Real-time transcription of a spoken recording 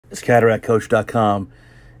It's cataractcoach.com,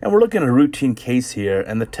 and we're looking at a routine case here,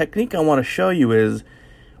 and the technique I want to show you is,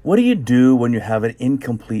 what do you do when you have an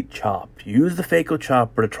incomplete chop? You use the Phaco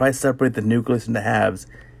chopper to try to separate the nucleus into halves,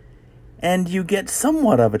 and you get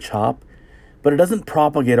somewhat of a chop, but it doesn't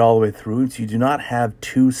propagate all the way through, so you do not have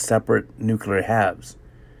two separate nuclear halves.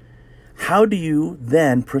 How do you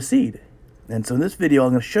then proceed? And so in this video, I'm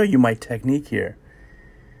going to show you my technique here.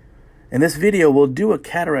 In this video, we'll do a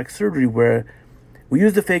cataract surgery where we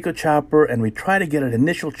use the Phaco chopper and we try to get an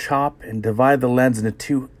initial chop and divide the lens into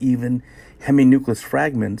two even hemi-nucleus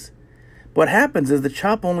fragments. What happens is the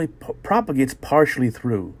chop only propagates partially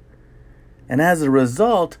through. And as a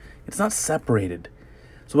result, it's not separated.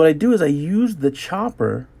 So what I do is I use the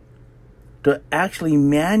chopper to actually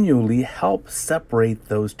manually help separate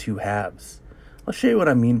those two halves. I'll show you what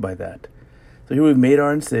I mean by that. So here we've made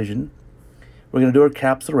our incision. We're going to do our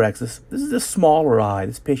capsulorhexis. This is a smaller eye.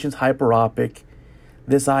 This patient's hyperopic.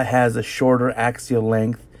 This eye has a shorter axial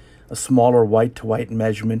length, a smaller white-to-white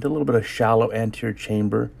measurement, a little bit of shallow anterior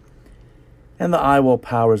chamber. And the eye wall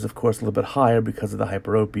power is, of course, a little bit higher because of the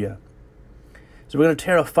hyperopia. So we're going to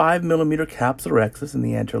tear a 5mm capsulorhexis in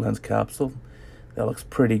the anterior lens capsule. That looks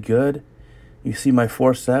pretty good. You see my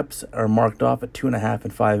forceps are marked off at 2.5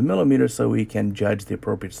 and 5mm so we can judge the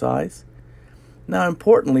appropriate size. Now,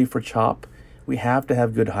 importantly for CHOP, we have to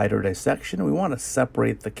have good hydrodissection. We want to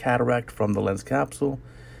separate the cataract from the lens capsule.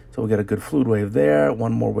 So we'll get a good fluid wave there,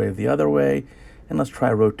 one more wave the other way, and let's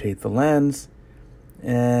try rotate the lens.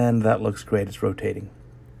 And that looks great, it's rotating.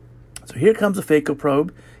 So here comes the Phaco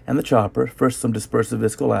probe and the chopper. First, some dispersive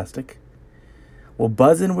viscoelastic. We'll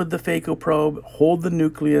buzz in with the Phaco probe, hold the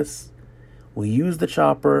nucleus. We'll use the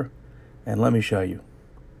chopper, and let me show you.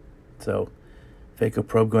 So Phaco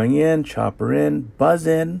probe going in, chopper in, buzz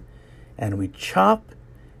in, and we chop,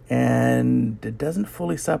 and it doesn't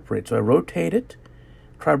fully separate. So I rotate it,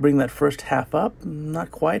 try to bring that first half up,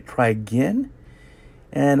 not quite, try again.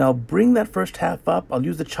 And I'll bring that first half up, I'll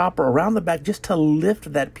use the chopper around the back just to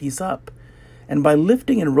lift that piece up. And by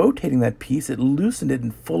lifting and rotating that piece, it loosened it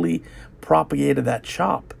and fully propagated that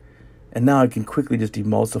chop. And now I can quickly just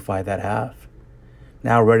emulsify that half.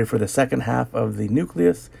 Now we're ready for the second half of the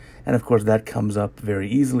nucleus, and of course that comes up very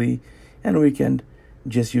easily, and we can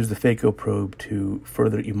just use the Phaco probe to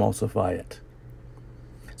further emulsify it.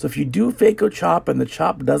 So if you do Phaco chop and the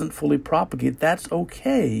chop doesn't fully propagate, that's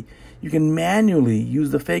okay. You can manually use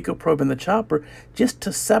the Phaco probe and the chopper just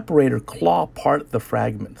to separate or claw apart the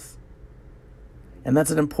fragments. And that's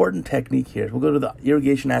an important technique here. We'll go to the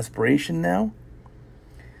irrigation aspiration now.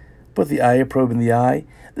 Put the IA probe in the eye.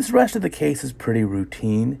 This rest of the case is pretty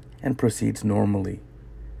routine and proceeds normally.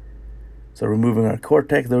 So removing our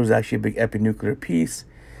cortex, there was actually a big epinuclear piece.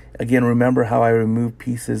 Again, remember how I remove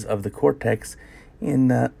pieces of the cortex in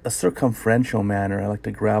a circumferential manner. I like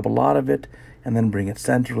to grab a lot of it and then bring it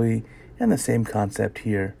centrally, and the same concept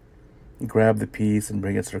here. You grab the piece and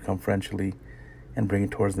bring it circumferentially and bring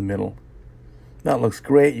it towards the middle. That looks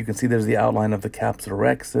great. You can see there's the outline of the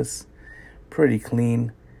capsulorhexis. Pretty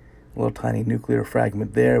clean. A little tiny nuclear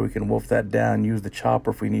fragment there. We can wolf that down, use the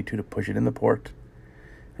chopper if we need to push it in the port.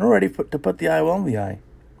 And we're ready to put the IOL in the eye.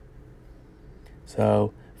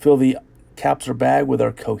 So fill the capsular bag with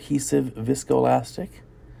our cohesive viscoelastic.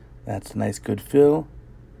 That's a nice good fill.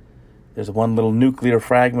 There's one little nuclear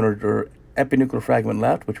fragment or epinuclear fragment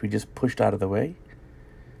left, which we just pushed out of the way.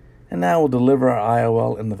 And now we'll deliver our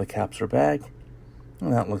IOL into the capsular bag.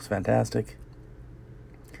 And that looks fantastic.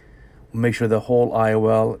 We'll make sure the whole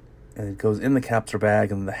IOL goes in the capsular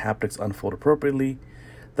bag and the haptics unfold appropriately.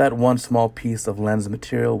 That one small piece of lens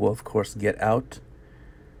material will, of course, get out.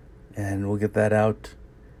 And we'll get that out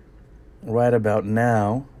right about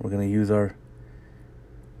now. We're going to use our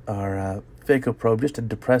Phaco probe just to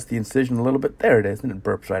depress the incision a little bit. There it is, and it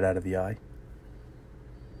burps right out of the eye.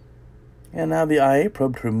 And now the IA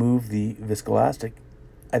probe to remove the viscoelastic.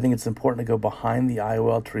 I think it's important to go behind the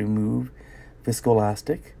IOL to remove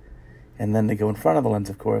viscoelastic, and then to go in front of the lens,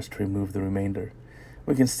 of course, to remove the remainder.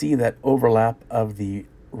 We can see that overlap of the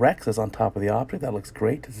rexus on top of the optic. That looks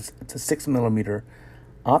great. It's a 6mm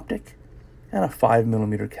optic and a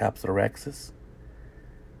 5mm capsulorhexis.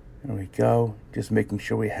 There we go. Just making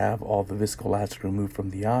sure we have all the viscoelastic removed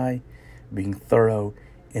from the eye, being thorough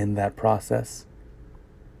in that process.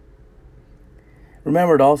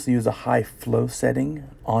 Remember to also use a high flow setting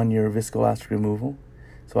on your viscoelastic removal.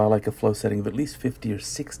 So I like a flow setting of at least 50 or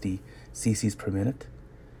 60 cc's per minute.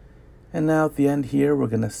 And now at the end here, we're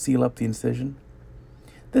going to seal up the incision.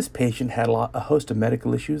 This patient had a host of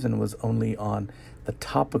medical issues and was only on the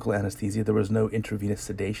topical anesthesia. There was no intravenous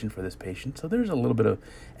sedation for this patient, so there's a little bit of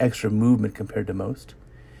extra movement compared to most.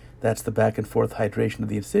 That's the back and forth hydration of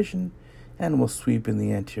the incision, and we'll sweep in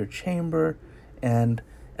the anterior chamber, and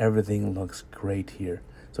everything looks great here.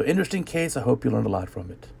 So interesting case. I hope you learned a lot from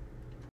it.